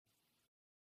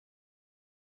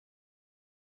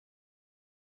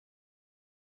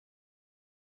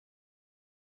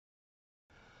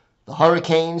The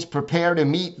Hurricanes prepare to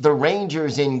meet the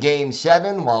Rangers in Game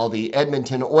 7, while the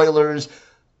Edmonton Oilers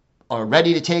are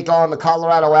ready to take on the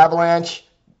Colorado Avalanche,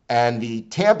 and the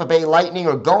Tampa Bay Lightning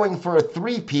are going for a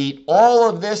three-peat. All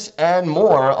of this and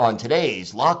more on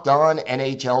today's Locked On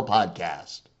NHL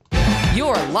podcast.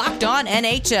 You're Locked On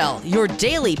NHL, your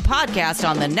daily podcast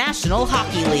on the National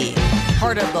Hockey League.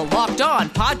 Part of the Locked On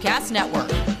Podcast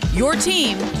Network, your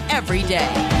team every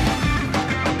day.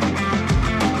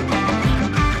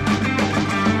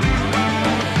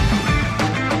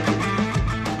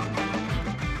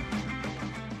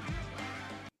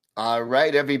 All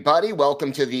right, everybody.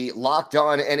 Welcome to the Locked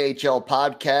On NHL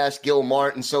podcast. Gil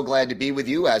Martin, so glad to be with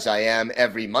you as I am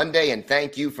every Monday. And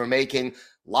thank you for making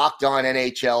Locked On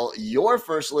NHL your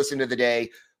first listen of the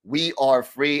day. We are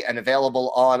free and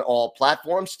available on all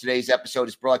platforms. Today's episode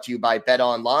is brought to you by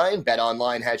BetOnline.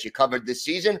 BetOnline has you covered this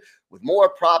season with more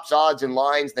props, odds, and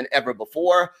lines than ever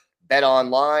before.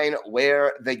 BetOnline,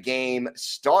 where the game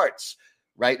starts.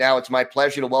 Right now, it's my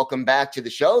pleasure to welcome back to the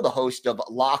show the host of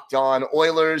Locked On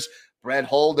Oilers, Brett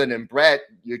Holden. And Brett,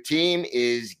 your team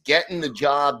is getting the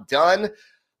job done.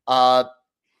 Let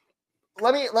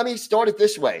me start it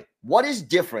this way. What is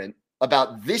different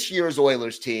about this year's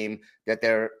Oilers team that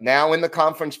they're now in the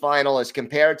conference final as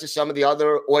compared to some of the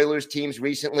other Oilers teams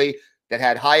recently that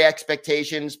had high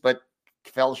expectations but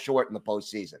fell short in the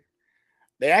postseason?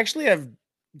 They actually have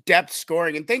depth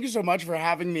scoring, and thank you so much for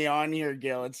having me on here,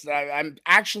 Gil. I'm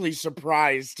actually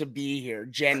surprised to be here,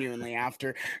 genuinely,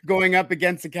 after going up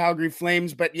against the Calgary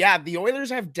Flames. But yeah, the Oilers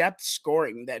have depth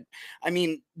scoring.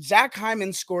 Zach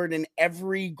Hyman scored in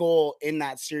every goal in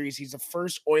that series. He's the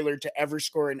first Oiler to ever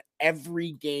score in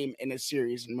every game in a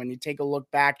series. And when you take a look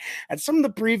back at some of the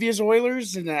previous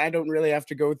Oilers, and I don't really have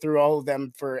to go through all of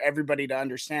them for everybody to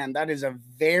understand, that is a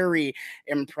very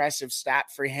impressive stat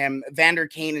for him. Vander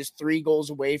Kane is 3 goals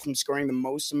away from scoring the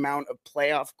most amount of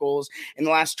playoff goals in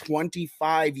the last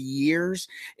 25 years.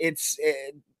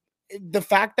 The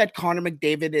fact that Connor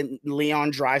McDavid and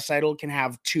Leon Draisaitl can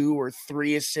have 2 or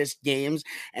 3 assist games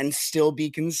and still be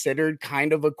considered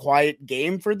kind of a quiet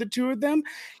game for the two of them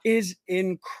is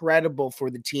incredible for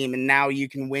the team. And now you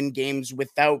can win games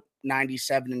without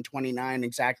 97 and 29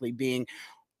 exactly being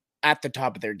at the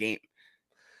top of their game.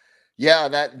 Yeah,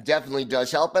 that definitely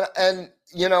does help. And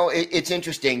it's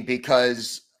interesting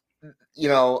because,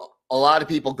 a lot of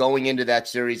people going into that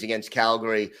series against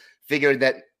Calgary figured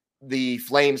that the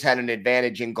Flames had an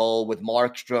advantage in goal with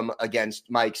Markstrom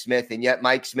against Mike Smith, and yet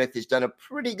Mike Smith has done a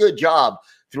pretty good job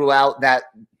throughout that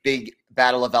big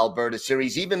Battle of Alberta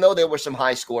series, even though there were some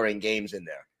high-scoring games in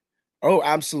there. Oh,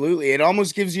 absolutely. It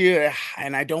almost gives you,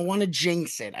 and I don't want to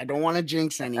jinx it. I don't want to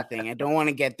jinx anything. I don't want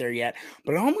to get there yet,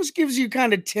 but it almost gives you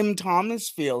kind of Tim Thomas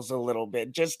feels a little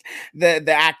bit. Just the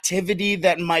activity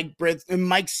that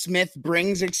Mike Smith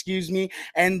brings,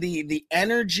 and the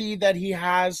energy that he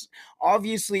has.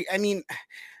 Obviously,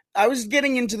 I was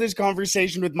getting into this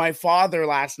conversation with my father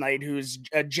last night, who's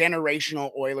a generational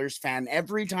Oilers fan.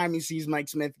 Every time he sees Mike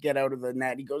Smith get out of the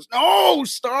net, he goes, "No,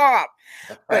 stop."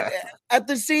 But at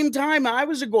the same time, I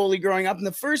was a goalie growing up, and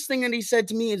the first thing that he said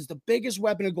to me is the biggest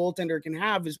weapon a goaltender can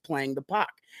have is playing the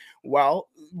puck. Well,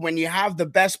 when you have the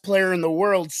best player in the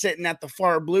world sitting at the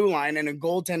far blue line and a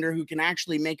goaltender who can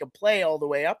actually make a play all the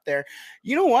way up there,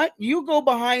 you know what? You go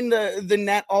behind the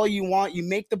net all you want. You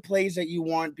make the plays that you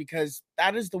want because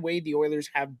that is the way the Oilers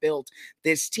have built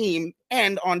this team.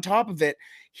 And on top of it,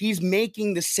 he's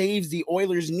making the saves the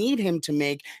Oilers need him to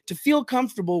make to feel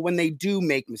comfortable when they do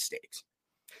make mistakes.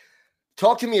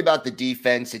 Talk to me about the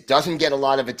defense. It doesn't get a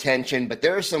lot of attention, but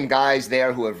there are some guys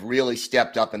there who have really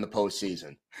stepped up in the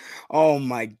postseason. Oh,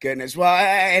 my goodness. Well,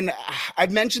 and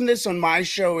I've mentioned this on my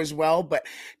show as well, but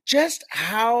just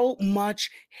how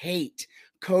much hate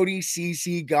Cody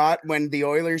Ceci got when the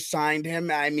Oilers signed him.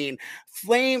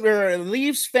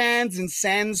 Leafs fans and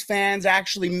Sens fans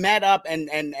actually met up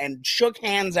and shook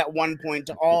hands at one point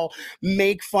to all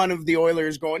make fun of the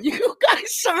Oilers going, "You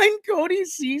guys signed Cody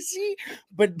Ceci?"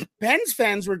 But Pens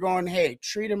fans were going, "Hey,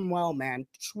 treat him well, man.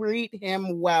 Treat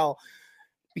him well."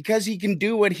 Because he can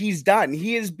do what he's done.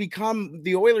 He has become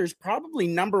the Oilers' probably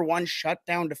number 1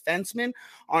 shutdown defenseman.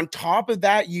 On top of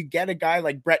that, you get a guy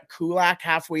like Brett Kulak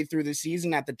halfway through the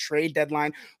season at the trade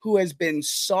deadline who has been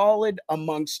solid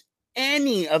amongst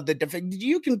any of the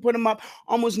you can put him up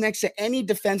almost next to any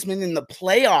defenseman in the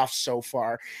playoffs so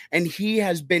far, and he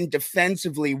has been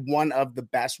defensively one of the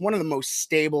best, one of the most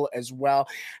stable as well.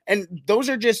 And those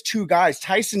are just two guys.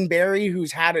 Tyson Barrie,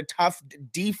 who's had a tough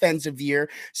defensive year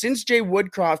since Jay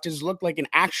Woodcroft has looked like an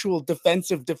actual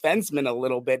defensive defenseman a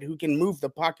little bit, who can move the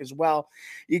puck as well.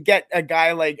 You get a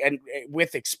guy like, and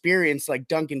with experience like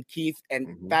Duncan Keith,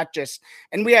 and that just,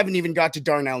 and we haven't even got to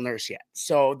Darnell Nurse yet.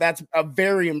 So that's a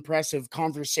very impressive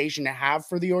conversation to have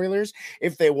for the Oilers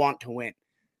if they want to win.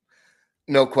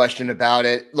 No question about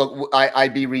it. Look,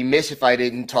 I'd be remiss if I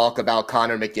didn't talk about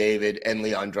Connor McDavid and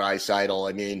Leon Draisaitl.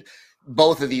 I mean,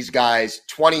 both of these guys,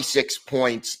 26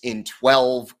 points in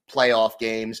 12 playoff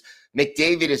games.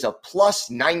 McDavid is a plus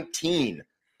 19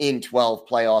 in 12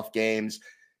 playoff games.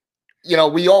 You know,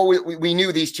 we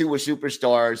knew these two were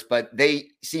superstars, but they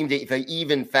seem to have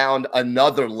even found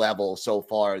another level so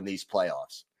far in these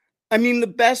playoffs. I mean, the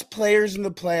best players in the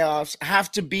playoffs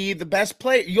have to be the best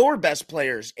your best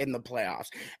players in the playoffs.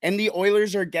 And the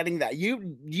Oilers are getting that.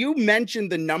 You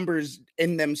mentioned the numbers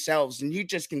in themselves, and you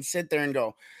just can sit there and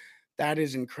go, that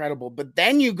is incredible. But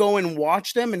then you go and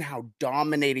watch them and how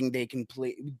dominating they can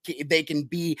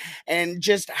be, and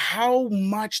just how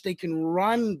much they can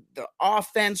run the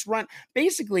offense, run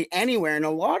basically anywhere. And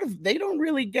they don't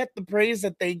really get the praise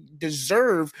that they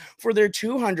deserve for their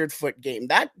 200-foot game.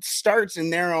 That starts in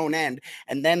their own end.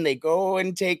 And then they go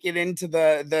and take it into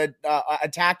the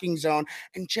attacking zone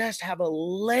and just have a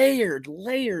layered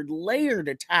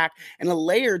attack and a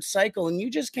layered cycle. And you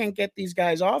just can't get these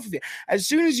guys off of you. As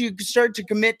soon as you start to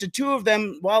commit to two of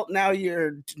them, well, now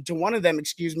you're to one of them,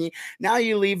 excuse me. Now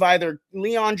you leave either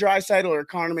Leon Draisaitl or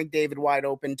Connor McDavid wide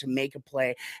open to make a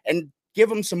play and give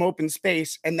them some open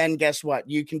space. And then guess what?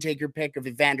 You can take your pick of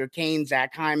Evander Kane,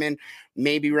 Zach Hyman,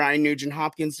 maybe Ryan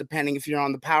Nugent-Hopkins, depending if you're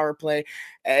on the power play.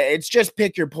 It's just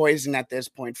pick your poison at this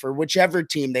point for whichever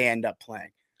team they end up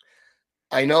playing.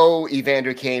 I know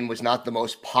Evander Kane was not the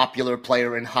most popular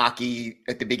player in hockey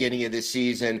at the beginning of this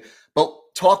season, but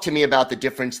talk to me about the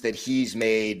difference that he's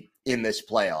made in this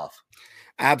playoff.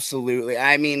 Absolutely.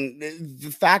 I mean,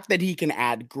 the fact that he can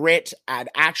add grit, add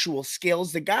actual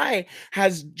skills, the guy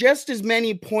has just as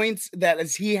many points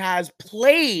as he has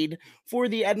played for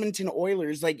the Edmonton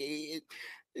Oilers.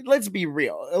 Let's be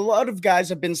real. A lot of guys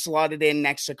have been slotted in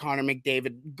next to Connor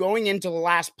McDavid. Going into the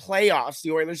last playoffs,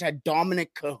 the Oilers had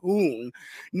Dominic Cahoon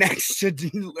next to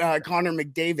Connor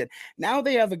McDavid. Now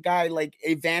they have a guy like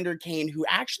Evander Kane who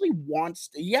actually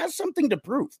he has something to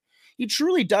prove. He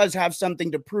truly does have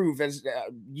something to prove. As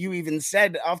you even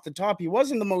said off the top, he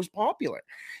wasn't the most popular.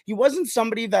 He wasn't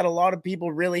somebody that a lot of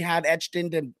people really had etched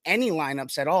into any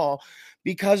lineups at all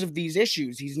because of these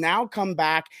issues. He's now come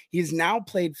back. He's now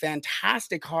played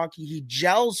fantastic hockey. He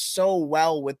gels so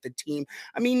well with the team.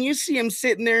 I mean, you see him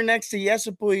sitting there next to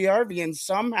Jesse Puljujarvi and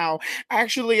somehow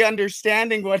actually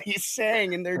understanding what he's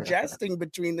saying, and they're jesting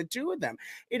between the two of them.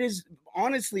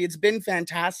 Honestly, it's been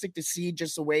fantastic to see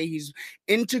just the way he's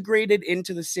integrated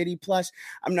into the city. Plus,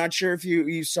 I'm not sure if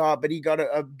you saw, but he got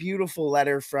a beautiful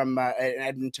letter from an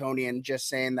Edmontonian just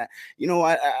saying that, you know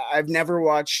what, I've never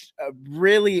watched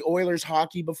really Oilers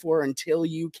hockey before until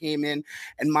you came in,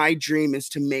 and my dream is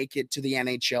to make it to the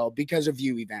NHL because of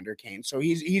you, Evander Kane. So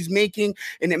he's making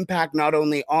an impact not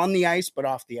only on the ice, but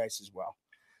off the ice as well.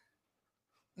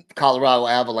 Colorado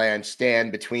Avalanche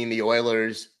stand between the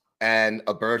Oilers and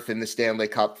a berth in the Stanley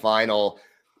Cup final.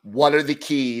 What are the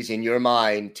keys in your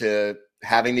mind to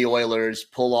having the Oilers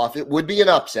pull off? It would be an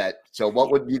upset. So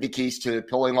what would be the keys to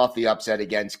pulling off the upset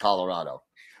against Colorado?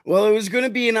 Well, it was going to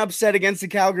be an upset against the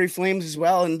Calgary Flames as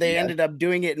well, and they ended up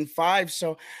doing it in 5.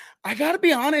 So I got to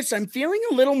be honest, I'm feeling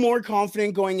a little more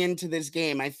confident going into this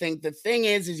game. I think the thing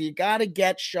is you got to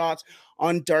get shots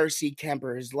on Darcy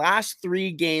Kuemper. His last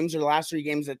 3 games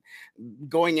that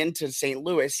going into St.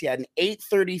 Louis, he had an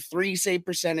 .833 save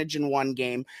percentage in one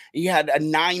game. He had a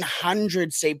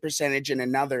 .900 save percentage in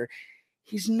another.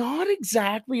 He's not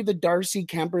exactly the Darcy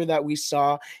Kuemper that we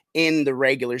saw in the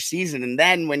regular season. And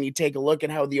then when you take a look at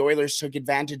how the Oilers took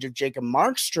advantage of Jacob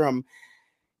Markstrom,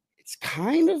 it's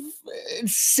kind of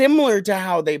similar to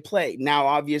how they play. Now,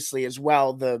 obviously, as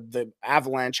well, the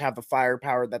Avalanche have the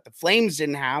firepower that the Flames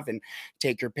didn't have, and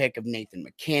take your pick of Nathan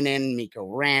McKinnon, Mikko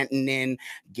Rantanen,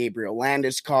 Gabriel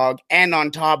Landeskog, and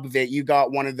on top of it, you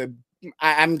got one of the,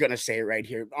 I'm going to say it right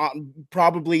here,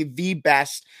 probably the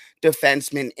best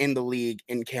defenseman in the league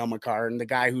in Cale Makar, and the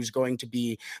guy who's going to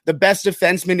be the best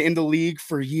defenseman in the league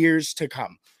for years to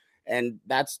come. And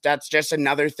that's just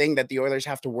another thing that the Oilers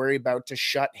have to worry about to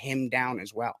shut him down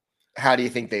as well. How do you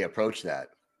think they approach that?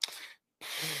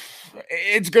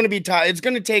 it's going to be tough. It's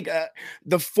going to take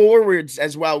the forwards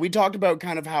as well. We talked about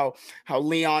kind of how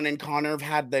Leon and Connor have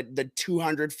had the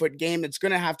 200-foot game. It's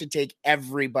going to have to take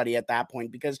everybody at that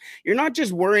point, because you're not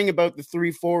just worrying about the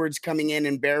three forwards coming in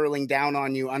and barreling down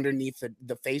on you underneath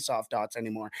the face-off dots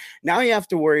anymore. Now you have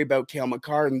to worry about Cale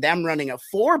Makar and them running a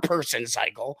 4-person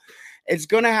cycle. It's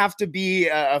going to have to be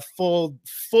a full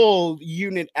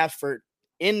unit effort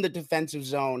in the defensive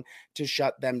zone to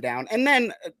shut them down. And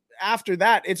then after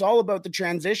that, it's all about the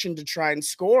transition to try and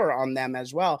score on them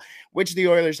as well, which the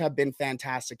Oilers have been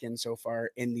fantastic in so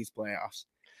far in these playoffs.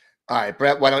 All right,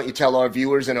 Brett, why don't you tell our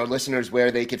viewers and our listeners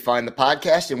where they could find the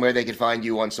podcast and where they could find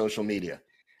you on social media?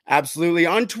 Absolutely.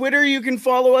 On Twitter, you can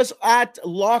follow us at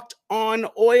Locked On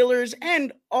Oilers,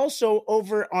 and also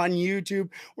over on YouTube,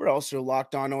 we're also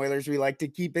Locked On Oilers. We like to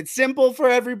keep it simple for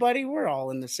everybody. We're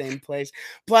all in the same place.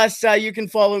 Plus, you can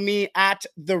follow me at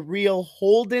The Real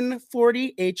Holden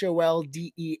 40,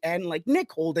 Holden, like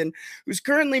Nick Holden, who's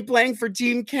currently playing for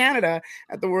Team Canada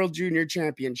at the World Junior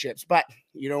Championships. But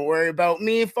you don't worry about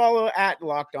me. Follow at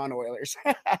Locked On Oilers.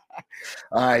 All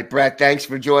right, Brett, thanks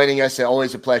for joining us.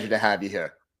 Always a pleasure to have you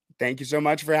here. Thank you so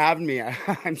much for having me.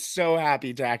 I'm so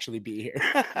happy to actually be here.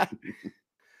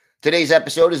 Today's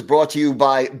episode is brought to you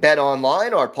by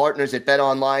BetOnline. Our partners at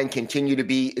BetOnline continue to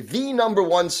be the number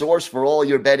one source for all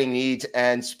your betting needs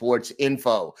and sports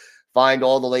info. Find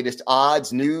all the latest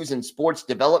odds, news, and sports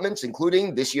developments,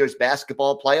 including this year's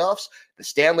basketball playoffs, the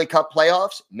Stanley Cup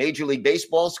playoffs, Major League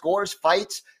Baseball scores,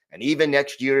 fights, and even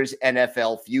next year's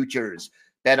NFL futures.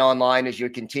 BetOnline is your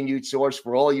continued source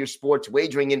for all your sports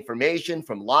wagering information,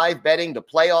 from live betting to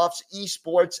playoffs,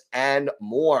 esports, and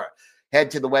more.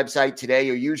 Head to the website today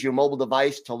or use your mobile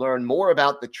device to learn more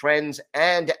about the trends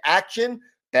and action.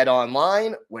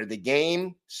 BetOnline, where the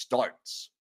game starts.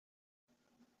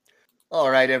 All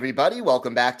right, everybody.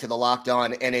 Welcome back to the Locked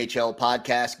On NHL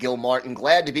podcast. Gil Martin,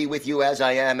 glad to be with you as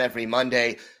I am every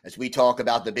Monday as we talk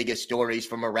about the biggest stories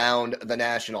from around the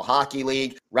National Hockey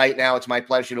League. Right now, it's my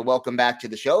pleasure to welcome back to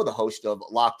the show the host of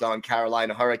Locked On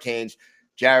Carolina Hurricanes,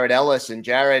 Jared Ellis. And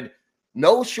Jared,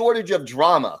 no shortage of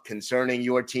drama concerning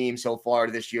your team so far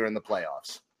this year in the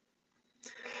playoffs.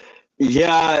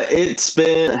 Yeah, it's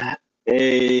been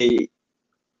a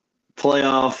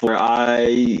playoff where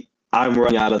I'm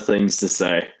running out of things to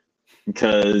say,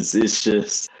 because it's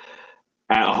just,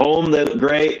 at home they look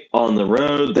great. On the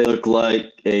road, they look like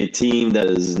a team that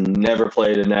has never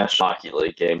played a National Hockey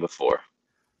League game before.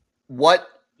 What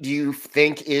do you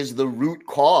think is the root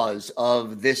cause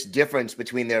of this difference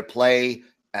between their play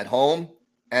at home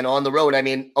and on the road? I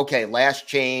mean, okay, last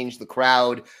change, the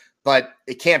crowd, but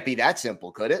it can't be that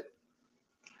simple, could it?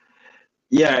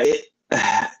 Yeah,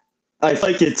 I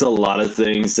think it's a lot of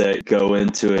things that go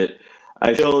into it.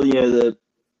 I feel, the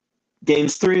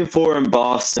games 3 and 4 in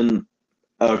Boston,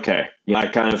 okay. I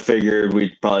kind of figured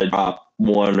we'd probably drop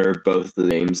one or both of the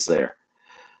games there.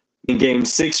 In game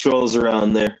 6 rolls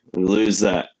around there, we lose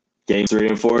that. Game 3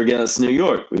 and 4 against New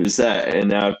York, we lose that. And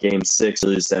now game 6, we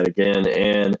lose that again.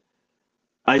 And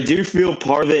I do feel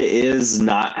part of it is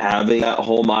not having that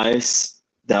home ice.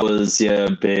 That was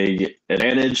a big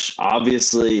advantage.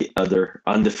 Obviously, they're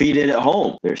undefeated at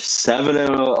home. They're 7-0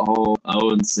 at home,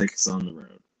 0-6 on the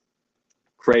road.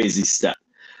 Crazy step.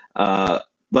 But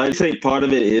I think part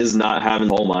of it is not having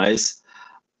home ice.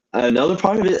 Another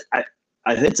part of it,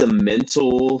 I think it's a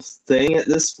mental thing at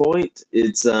this point.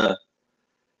 It's I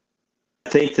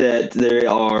think that they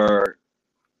are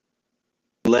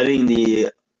letting the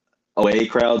away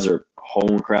crowds, or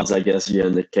home crowds, I guess,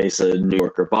 in the case of New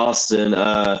York or Boston,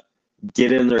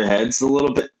 get in their heads a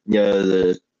little bit.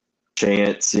 The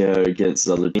chants, against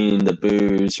the other team, the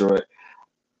boos, or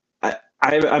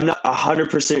I'm not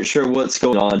 100% sure what's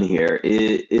going on here.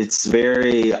 It's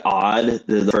very odd.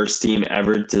 They're the first team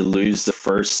ever to lose the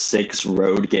first 6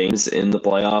 road games in the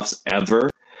playoffs ever.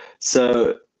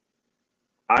 So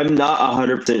I'm not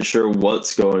 100% sure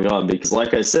what's going on, because,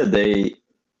 like I said, they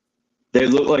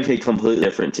look like a completely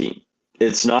different team.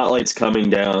 It's not like it's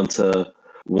coming down to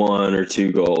 1 or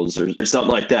 2 goals or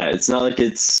something like that. It's not like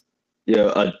it's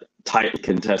a tight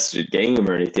contested game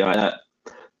or anything like that.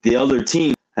 The other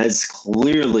team has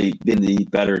clearly been the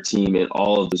better team in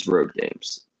all of those road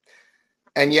games.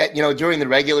 And yet, during the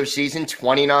regular season,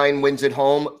 29 wins at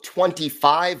home,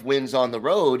 25 wins on the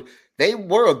road. They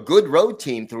were a good road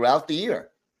team throughout the year.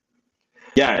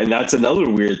 Yeah, and that's another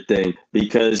weird thing,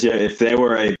 because if they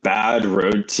were a bad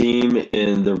road team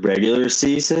in the regular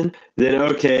season, then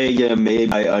okay,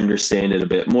 maybe I understand it a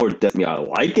bit more. Doesn't mean I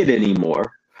like it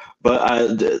anymore, but I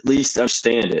at least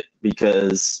understand it,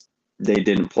 because they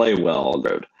didn't play well on the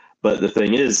road. But the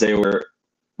thing is, they were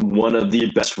one of the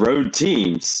best road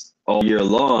teams all year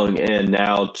long, and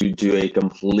now to do a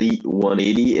complete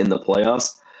 180 in the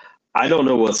playoffs, I don't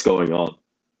know what's going on.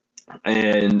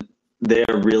 And they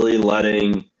are really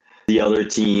letting the other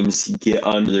teams get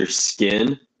under their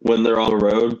skin when they're on the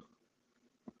road.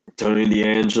 Tony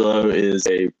DeAngelo is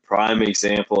a prime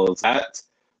example of that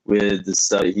with the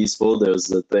stuff he's pulled. There was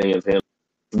the thing of him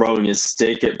throwing his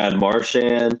stick at Brad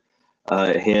Marchand,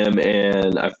 him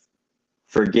and I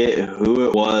forget who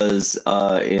it was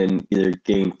in either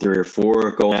game 3 or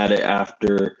 4 going at it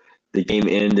after the game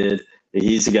ended.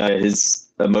 He's a guy, his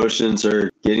emotions are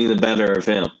getting the better of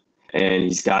him, and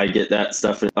he's got to get that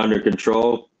stuff under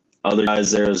control. Other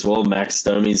guys there as well. Max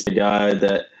Domi's the guy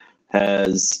that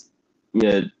has,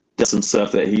 done some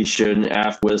stuff that he shouldn't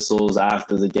after whistles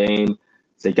after the game.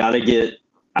 They got to get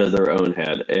out of their own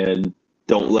head and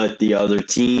don't let the other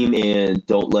team and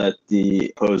don't let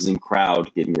the opposing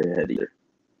crowd get in your head either.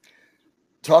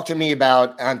 Talk to me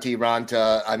about Antti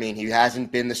Raanta. I mean, he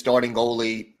hasn't been the starting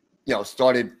goalie,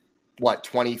 started,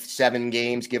 27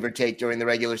 games, give or take, during the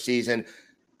regular season.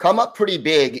 Come up pretty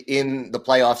big in the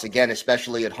playoffs again,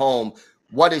 especially at home.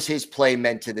 What has his play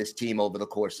meant to this team over the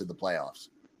course of the playoffs?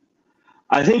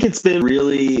 I think it's been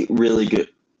really, really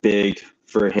big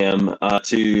for him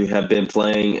to have been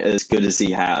playing as good as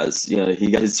he has.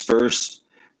 He got his first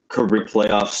career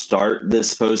playoff start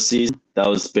this postseason. That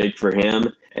was big for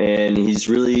him, and he's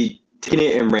really taken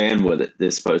it and ran with it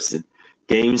this postseason.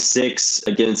 Game 6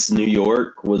 against New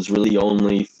York was really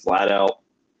only flat out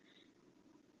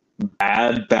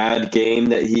bad game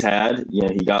that he had.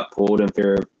 He got pulled in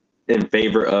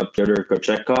favor of Pyotr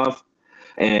Kochetkov,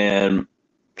 and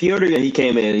Pyotr, he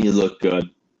came in and he looked good.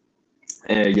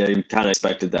 And you kind of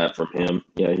expected that from him.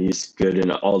 He's good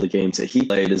in all the games that he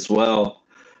played as well.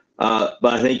 But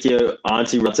I think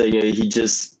Antti Raanta, he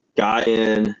just got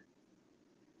in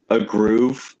a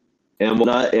groove and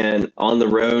whatnot. And on the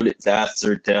road, stats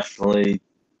are definitely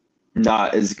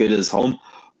not as good as home.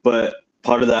 But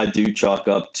part of that I do chalk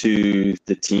up to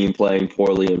the team playing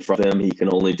poorly in front of him. He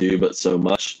can only do but so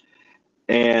much.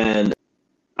 And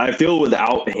I feel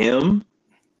without him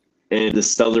and the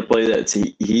stellar play that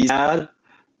he's had,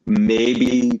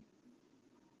 maybe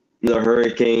the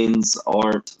Hurricanes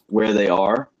aren't where they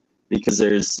are, because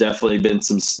there's definitely been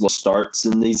some slow starts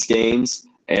in these games.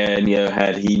 And,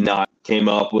 had he not came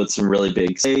up with some really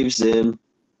big saves, then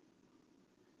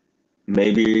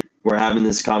maybe we're having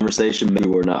this conversation, maybe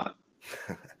we're not.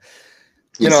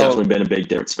 He's definitely been a big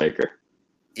difference maker.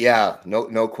 Yeah,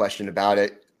 no question about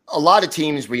it. A lot of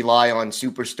teams rely on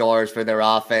superstars for their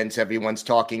offense. Everyone's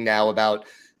talking now about,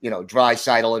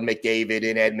 Draisaitl and McDavid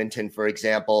in Edmonton, for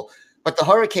example. But the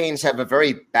Hurricanes have a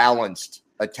very balanced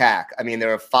attack. I mean,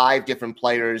 there are 5 different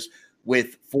players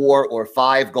with 4 or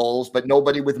 5 goals, but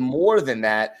nobody with more than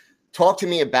that. Talk to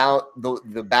me about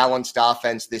the balanced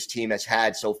offense this team has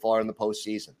had so far in the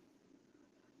postseason.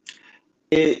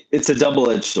 It's a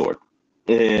double-edged sword.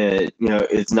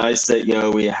 It's nice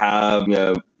that, we have,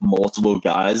 multiple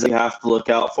guys that you have to look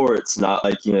out for. It's not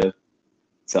like,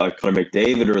 it's like Connor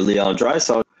McDavid or Leon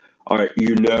Draisaitl. All right,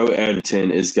 Edmonton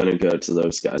is going to go to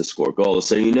those guys to score goals.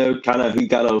 So, kind of who you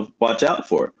got to watch out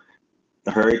for.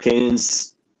 The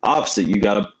Hurricanes, opposite. You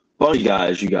got a bunch of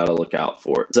guys you got to look out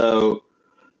for. So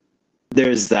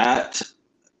there's that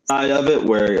side of it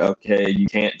where, okay, you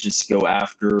can't just go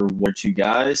after 1 or 2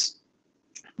 guys.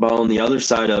 But on the other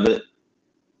side of it,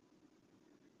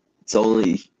 it's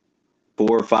only 4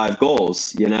 or 5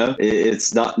 goals,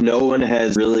 It's not, no one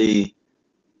has really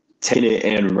taken it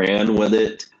and ran with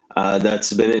it.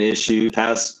 That's been an issue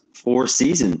past 4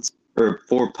 seasons, or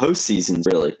 4 postseasons,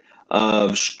 really,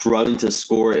 of struggling to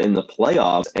score in the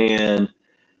playoffs. And,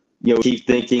 keep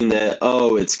thinking that,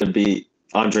 it's going to be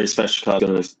Andrei Svechnikov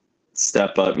going to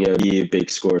step up, be a big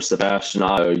scorer, Sebastian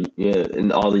Aho,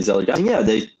 and all these other guys. And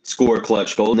they score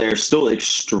clutch goal, and they're still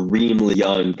extremely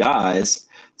young guys.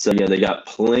 So, they got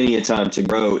plenty of time to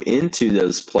grow into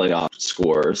those playoff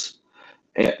scores.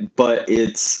 But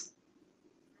it's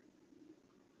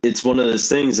one of those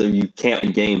things that you can't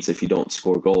win games if you don't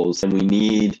score goals. And we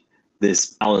need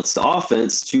this balanced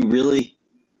offense to really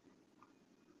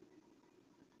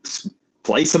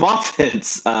play some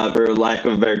offense, for lack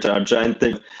of a better term. I'm trying to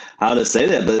think how to say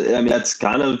that. But, that's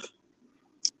kind of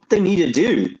what they need to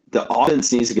do. The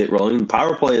offense needs to get rolling.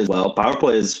 Power play as well. Power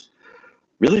play has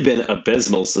really been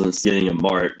abysmal since the beginning of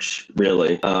March,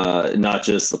 really, not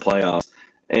just the playoffs.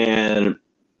 And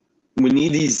we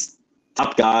need these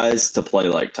top guys to play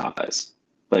like top guys.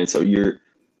 So you're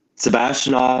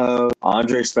Sebastian Aho,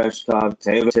 Andrei Svechnikov,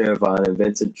 Teuvo Teravainen, and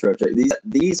Vincent Trocheck.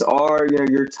 These are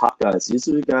your top guys. These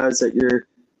are the guys that you're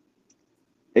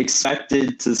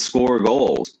expected to score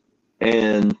goals.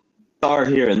 And are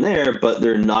here and there, but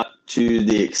they're not to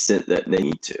the extent that they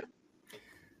need to.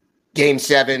 Game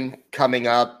 7 coming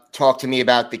up. Talk to me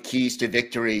about the keys to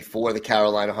victory for the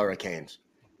Carolina Hurricanes.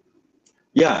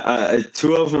 Yeah,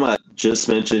 two of them I just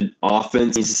mentioned.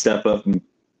 Offense needs to step up,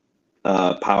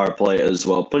 power play as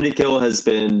well. Pinnacle has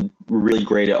been really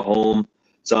great at home,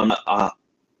 so I'm not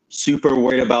super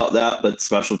worried about that, but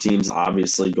special teams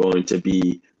obviously going to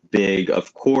be big,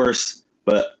 of course,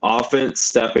 but offense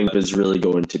stepping up is really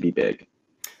going to be big.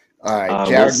 All right,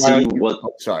 Jared, sorry,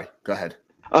 go ahead.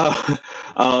 I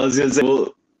was going to say,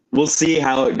 we'll see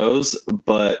how it goes,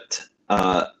 but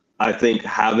I think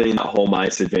having that home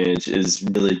ice advantage is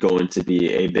really going to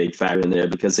be a big factor in there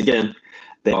because, again,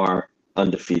 they are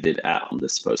undefeated at home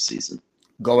this postseason.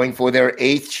 Going for their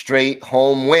 8th straight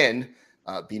home win.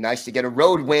 Be nice to get a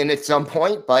road win at some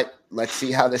point, but let's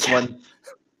see how this one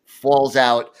falls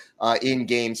out in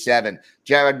Game 7.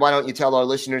 Jared, why don't you tell our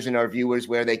listeners and our viewers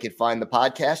where they could find the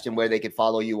podcast and where they could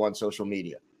follow you on social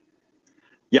media?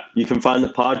 Yeah, you can find the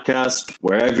podcast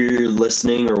wherever you're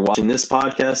listening or watching this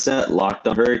podcast at, Locked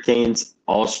On Hurricanes,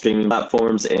 all streaming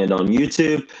platforms and on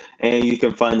YouTube. And you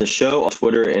can find the show on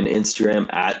Twitter and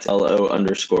Instagram at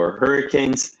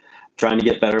LO_Hurricanes. Trying to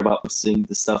get better about posting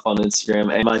the stuff on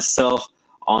Instagram, and myself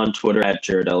on Twitter at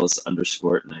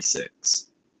JaredEllis_96.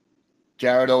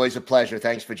 Jared, always a pleasure.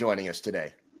 Thanks for joining us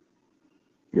today.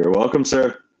 You're welcome,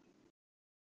 sir.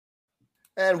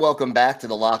 And welcome back to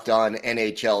the Locked On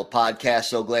NHL podcast.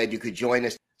 So glad you could join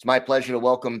us. It's my pleasure to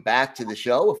welcome back to the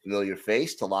show a familiar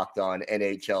face to Locked On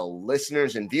NHL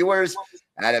listeners and viewers,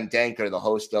 Adam Denker, the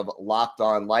host of Locked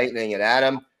On Lightning. And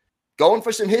Adam, going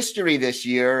for some history this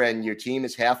year, and your team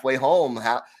is halfway home.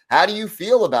 How do you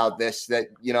feel about this? That,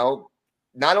 you know,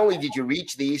 not only did you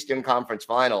reach the Eastern Conference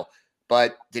Final,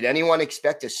 but did anyone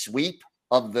expect a sweep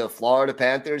of the Florida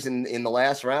Panthers in the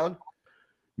last round?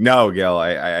 No, Gil.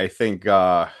 I think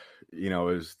there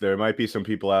might be some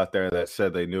people out there that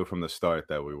said they knew from the start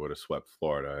that we would have swept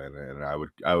Florida, and I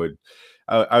would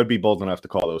be bold enough to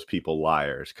call those people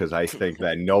liars, because I think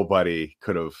that nobody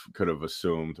could have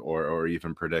assumed or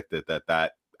even predicted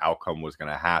that outcome was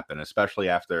going to happen, especially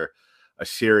after a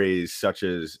series such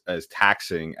as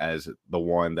taxing as the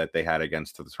one that they had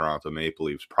against the Toronto Maple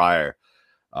Leafs prior,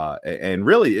 and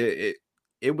really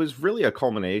it was really a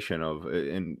culmination of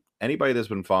in. Anybody that's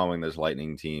been following this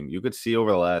Lightning team, you could see over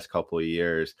the last couple of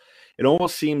years, it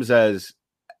almost seems as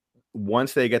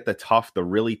once they get the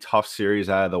really tough series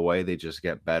out of the way, they just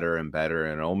get better and better.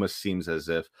 And it almost seems as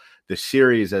if the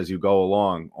series, as you go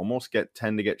along, almost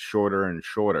tend to get shorter and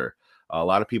shorter. A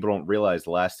lot of people don't realize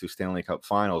the last 2 Stanley Cup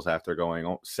finals, after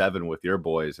going 7 with your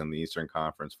boys in the Eastern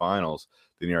Conference Finals,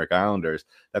 the New York Islanders,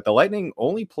 that the Lightning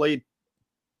those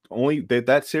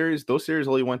series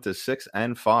only went to 6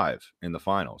 and 5 in the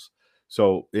finals.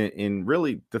 So in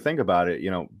really, to think about it,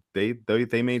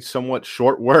 they made somewhat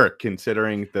short work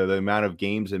considering the amount of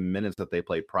games and minutes that they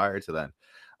played prior to then.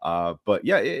 But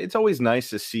yeah, it's always nice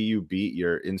to see you beat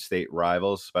your in-state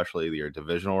rivals, especially your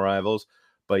divisional rivals.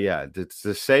 But yeah,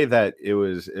 to say that it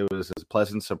was a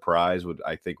pleasant surprise would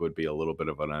be a little bit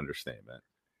of an understatement.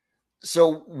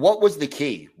 So what was the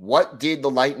key? What did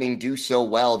the Lightning do so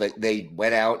well that they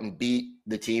went out and beat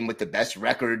the team with the best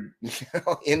record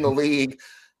in the league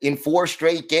in 4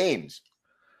 straight games?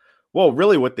 Well,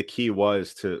 really what the key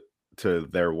was to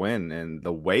their win and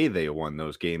the way they won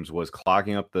those games was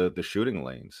clogging up the shooting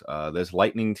lanes. This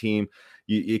Lightning team,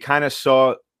 you kind of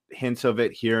saw hints of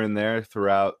it here and there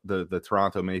throughout the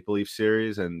Toronto Maple Leaf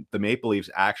series, and the Maple Leafs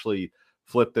actually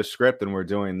flipped the script and were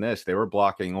doing this. They were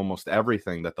blocking almost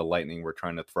everything that the Lightning were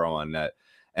trying to throw on net.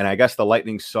 And I guess the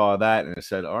Lightning saw that and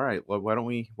said, all right, well, why don't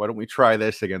we try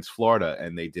this against Florida?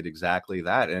 And they did exactly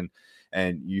that.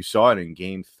 And you saw it in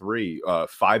Game 3,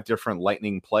 5 different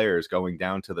Lightning players going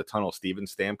down to the tunnel, Steven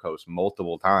Stamkos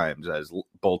multiple times, as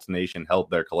Bolts Nation held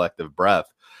their collective breath.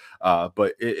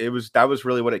 But that was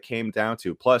really what it came down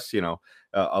to. Plus,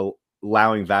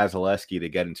 allowing Vasilevsky to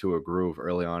get into a groove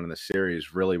early on in the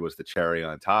series really was the cherry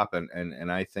on top.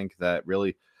 And I think that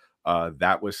really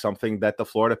that was something that the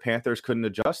Florida Panthers couldn't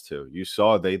adjust to. You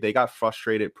saw they got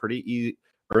frustrated pretty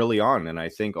early on. And I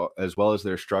think as well as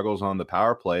their struggles on the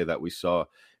power play that we saw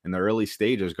in the early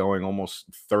stages, going almost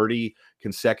 30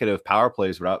 consecutive power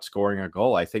plays without scoring a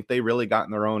goal, I think they really got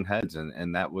in their own heads.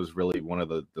 And that was really one of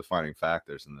the defining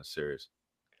factors in this series.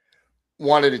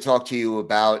 Wanted to talk to you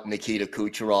about Nikita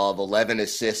Kucherov, 11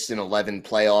 assists in 11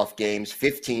 playoff games,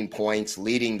 15 points,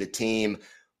 leading the team.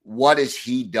 What has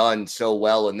he done so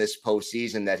well in this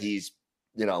postseason that he's,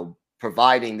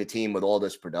 providing the team with all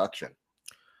this production?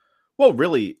 Well,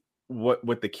 really,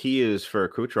 what the key is for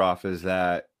Kucherov is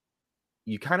that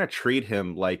you kind of treat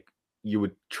him like you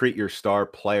would treat your star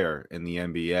player in the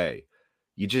NBA.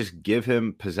 You just give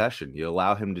him possession. You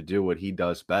allow him to do what he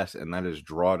does best, and that is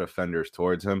draw defenders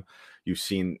towards him. You've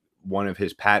seen one of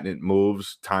his patent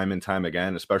moves time and time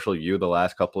again, especially the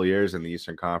last couple of years in the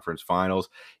Eastern Conference Finals.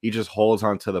 He just holds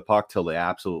onto the puck till the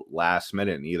absolute last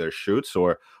minute and either shoots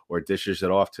or dishes it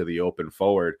off to the open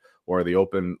forward or the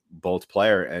open Bolts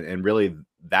player. And really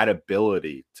that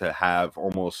ability to have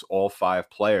almost all 5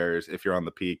 players, if you're on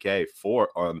the PK 4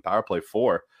 on the power play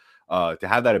 4, to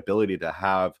have that ability to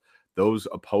have those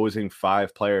opposing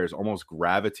 5 players almost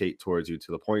gravitate towards you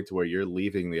to the point to where you're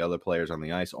leaving the other players on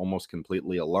the ice almost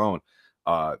completely alone.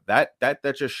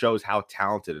 That just shows how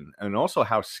talented and also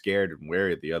how scared and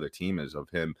wary the other team is of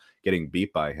him getting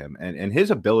beat by him, and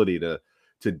his ability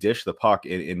to dish the puck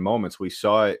in moments. We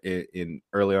saw it in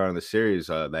earlier on in the series,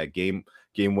 that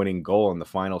game-winning goal in the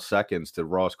final seconds to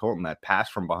Ross Colton, that pass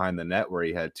from behind the net where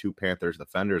he had 2 Panthers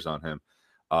defenders on him.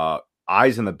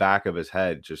 Eyes in the back of his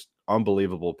head, just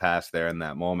unbelievable pass there in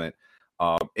that moment.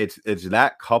 It's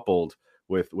that coupled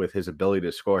with his ability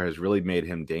to score has really made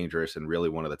him dangerous and really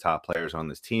one of the top players on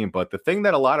this team. But the thing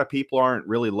that a lot of people aren't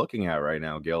really looking at right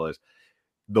now, Gil, is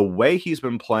the way he's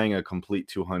been playing a complete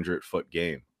 200-foot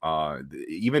game.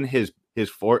 Even his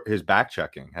back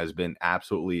checking has been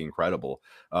absolutely incredible.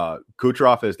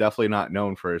 Kucherov is definitely not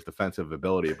known for his defensive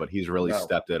ability, but he's really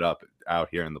stepped it up out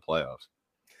here in the playoffs.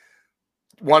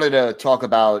 Wanted to talk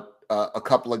about a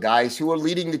couple of guys who are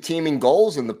leading the team in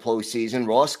goals in the postseason,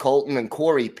 Ross Colton and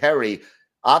Corey Perry.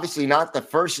 Obviously not the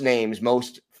first names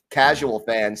most casual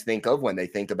fans think of when they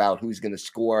think about who's going to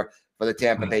score for the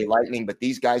Tampa Bay Lightning, but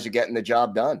these guys are getting the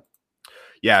job done.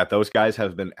 Yeah, those guys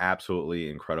have been absolutely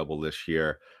incredible this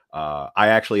year. I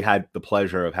actually had the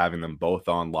pleasure of having them both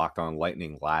on Locked On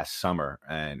Lightning last summer,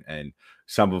 and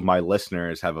some of my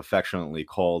listeners have affectionately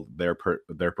called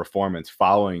their performance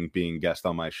following being guest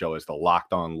on my show as the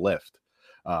Locked On Lift.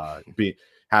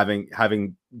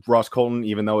 Having Ross Colton,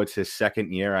 even though it's his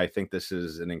second year, I think this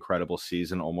is an incredible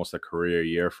season, almost a career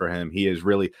year for him. He is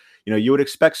really, you would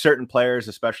expect certain players,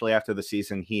 especially after the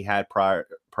season he had prior.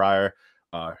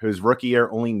 His rookie year,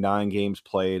 only 9 games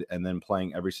played, and then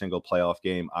playing every single playoff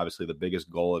game. Obviously, the biggest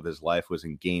goal of his life was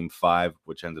in Game 5,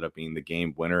 which ended up being the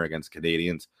game winner against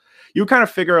Canadiens. You kind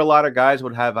of figure a lot of guys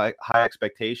would have high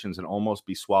expectations and almost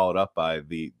be swallowed up by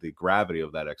the gravity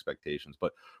of that expectations.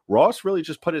 But Ross really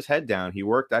just put his head down. He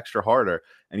worked extra harder,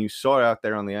 and you saw it out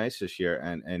there on the ice this year.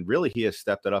 And really, he has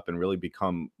stepped it up and really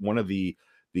become one of the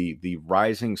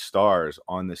rising stars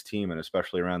on this team and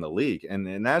especially around the league.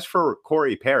 And as for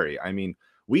Corey Perry, I mean,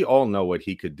 we all know what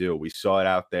he could do. We saw it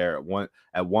out there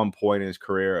at one point in his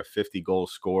career, a 50-goal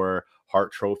scorer,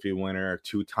 Hart Trophy winner,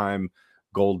 2-time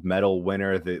gold medal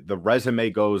winner. The resume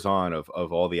goes on of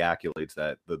all the accolades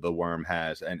that the Worm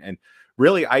has. And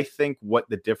really, I think what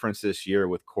the difference this year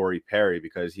with Corey Perry,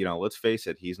 because, let's face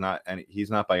it, he's not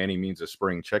by any means a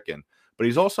spring chicken, but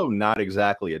he's also not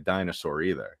exactly a dinosaur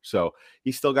either. So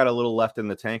he's still got a little left in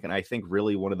the tank. And I think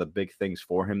really one of the big things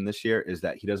for him this year is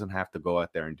that he doesn't have to go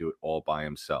out there and do it all by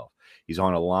himself. He's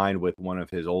on a line with one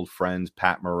of his old friends,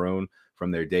 Pat Maroon,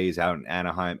 from their days out in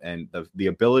Anaheim. And the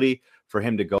ability for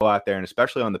him to go out there, and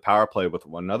especially on the power play with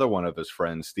another one of his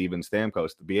friends, Steven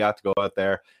Stamkos, to be out to go out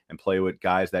there and play with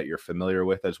guys that you're familiar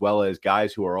with, as well as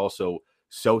guys who are also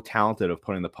so talented of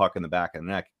putting the puck in the back of the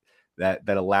net,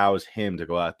 that allows him to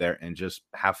go out there and just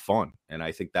have fun. And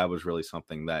I think that was really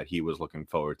something that he was looking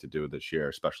forward to do this year,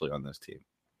 especially on this team.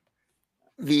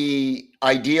 The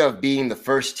idea of being the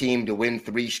first team to win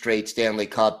 3 straight Stanley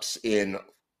Cups in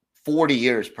 40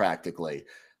 years practically,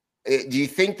 do you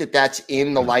think that that's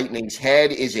in the Lightning's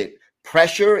head? Is it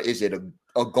pressure? Is it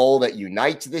a goal that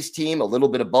unites this team? A little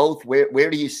bit of both? Where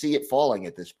do you see it falling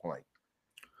at this point?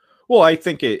 Well, I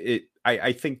think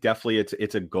I think definitely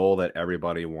it's a goal that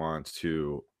everybody wants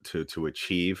to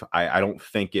achieve. I don't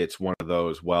think it's one of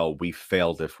those, well, we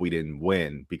failed if we didn't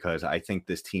win, because I think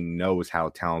this team knows how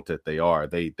talented they are.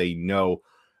 They know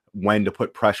when to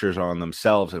put pressures on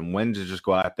themselves and when to just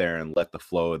go out there and let the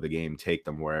flow of the game take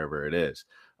them wherever it is.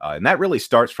 And that really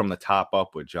starts from the top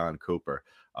up with John Cooper.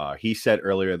 He said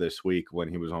earlier this week when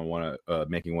he was on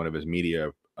making one of his media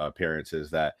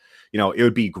appearances that, it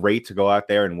would be great to go out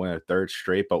there and win a 3rd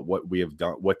straight, but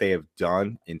what they have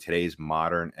done in today's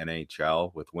modern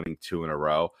NHL with winning 2 in a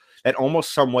row, that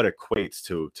almost somewhat equates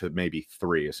to maybe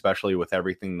 3, especially with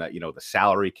everything that, the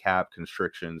salary cap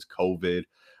constrictions, COVID,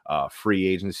 free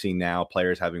agency now,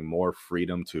 players having more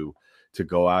freedom to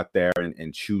go out there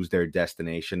and choose their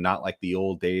destination, not like the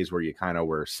old days where you kind of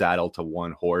were saddled to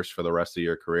one horse for the rest of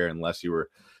your career unless you were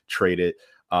traded.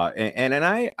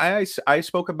 I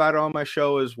spoke about it on my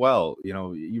show as well. You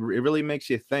know, it really makes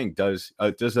you think, does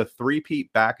a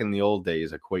three-peat back in the old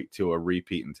days equate to a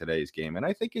repeat in today's game? And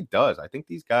I think it does. I think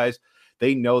these guys,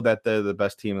 they know that they're the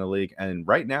best team in the league, and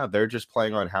right now they're just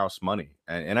playing on house money.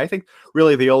 And I think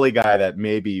really the only guy that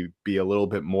maybe be a little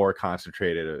bit more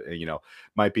concentrated,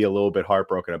 might be a little bit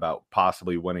heartbroken about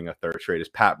possibly winning a third straight is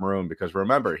Pat Maroon, because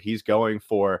remember, he's going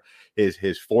for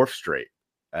his fourth straight,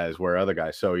 as where other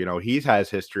guys. So, he has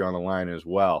history on the line as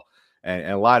well.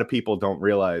 And a lot of people don't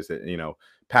realize that,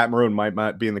 Pat Maroon might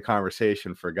not be in the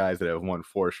conversation for guys that have won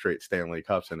 4 straight Stanley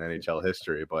Cups in NHL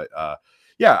history. But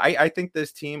I think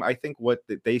this team, I think what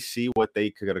they see what they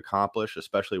could accomplish,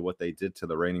 especially what they did to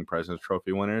the reigning President's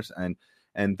Trophy winners. And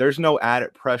there's no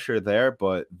added pressure there,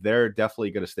 but they're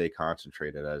definitely going to stay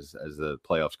concentrated as the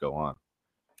playoffs go on.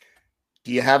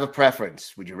 Do you have a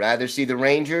preference? Would you rather see the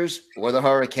Rangers or the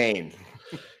Hurricane?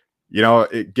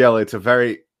 Gil, it's a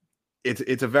very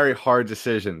hard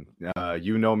decision.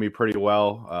 You know me pretty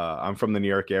well. I'm from the New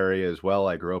York area as well.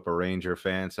 I grew up a Ranger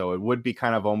fan, so it would be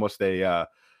kind of almost a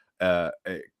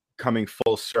coming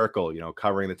full circle.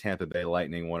 Covering the Tampa Bay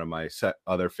Lightning, one of my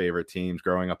other favorite teams.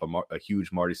 Growing up, a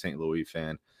huge Marty St. Louis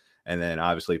fan, and then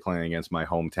obviously playing against my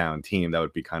hometown team. That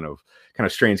would be kind of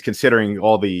strange considering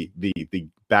all the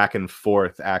back and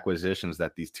forth acquisitions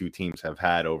that these two teams have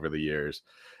had over the years.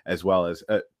 As well as,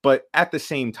 but at the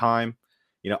same time,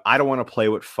 I don't want to play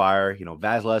with fire.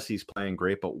 Vasilevskiy's playing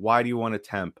great, but why do you want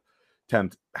to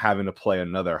tempt having to play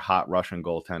another hot Russian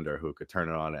goaltender who could turn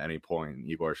it on at any point,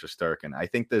 Igor Shesterkin? I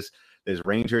think this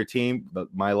Ranger team,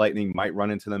 my Lightning might run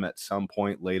into them at some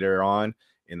point later on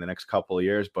in the next couple of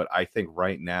years, but I think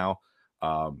right now,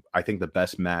 I think the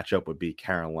best matchup would be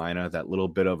Carolina. That little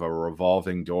bit of a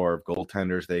revolving door of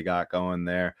goaltenders they got going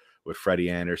there with Freddie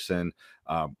Anderson.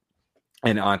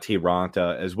 And Antti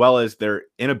Raanta, as well as their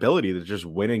inability to just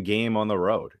win a game on the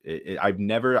road. I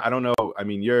don't know. I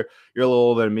mean, you're a little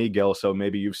older than me, Gil, so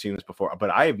maybe you've seen this before,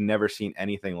 but I have never seen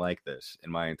anything like this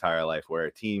in my entire life, where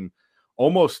a team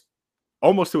almost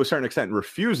to a certain extent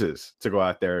refuses to go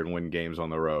out there and win games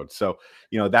on the road. So,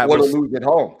 that was lose at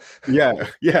home. Yeah,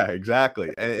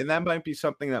 exactly. And that might be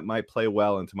something that might play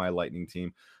well into my Lightning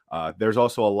team. There's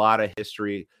also a lot of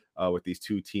history with these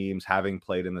two teams, having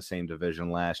played in the same division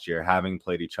last year, having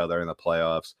played each other in the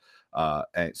playoffs.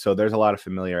 And so there's a lot of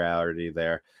familiarity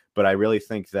there. But I really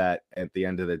think that at the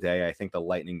end of the day, I think the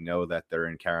Lightning know that they're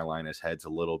in Carolina's heads a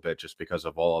little bit just because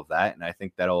of all of that. And I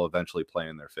think that'll eventually play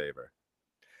in their favor.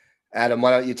 Adam,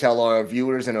 why don't you tell our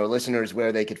viewers and our listeners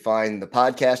where they could find the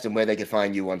podcast and where they could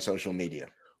find you on social media?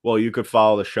 Well, you could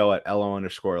follow the show at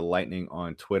LO_Lightning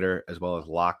on Twitter, as well as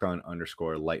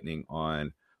LockedOn_Lightning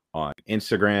on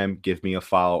Instagram. Give me a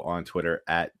follow on Twitter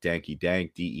at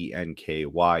DankyDank,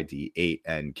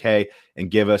 DENKYD8NK,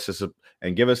 and give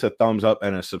us a thumbs up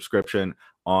and a subscription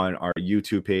on our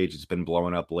YouTube page. It's been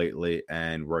blowing up lately,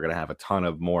 and we're gonna have a ton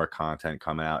of more content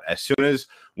coming out as soon as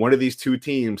one of these two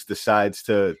teams decides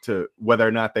to whether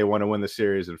or not they want to win the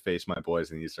series and face my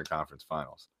boys in the Eastern Conference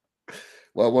Finals.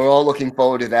 Well, we're all looking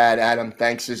forward to that. Adam,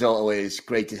 thanks as always.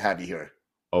 Great to have you here.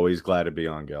 Always glad to be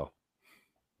on, Gil.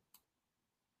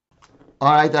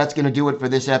 All right, that's going to do it for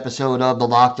this episode of the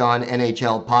Locked On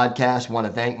NHL podcast. Want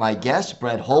to thank my guests,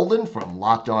 Brett Holden from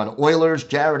Locked On Oilers,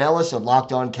 Jared Ellis of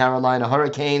Locked On Carolina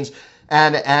Hurricanes,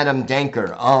 and Adam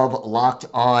Denker of Locked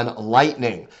On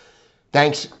Lightning.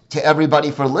 Thanks to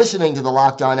everybody for listening to the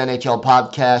Locked On NHL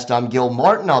podcast. I'm Gil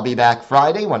Martin. I'll be back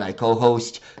Friday when I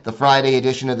co-host the Friday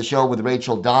edition of the show with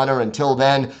Rachel Donner. Until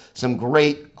then, some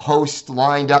great hosts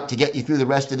lined up to get you through the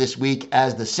rest of this week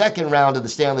as the second round of the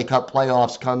Stanley Cup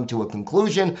playoffs come to a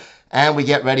conclusion and we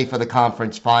get ready for the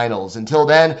conference finals. Until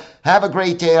then, have a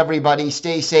great day, everybody.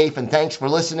 Stay safe, and thanks for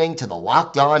listening to the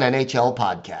Locked On NHL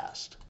podcast.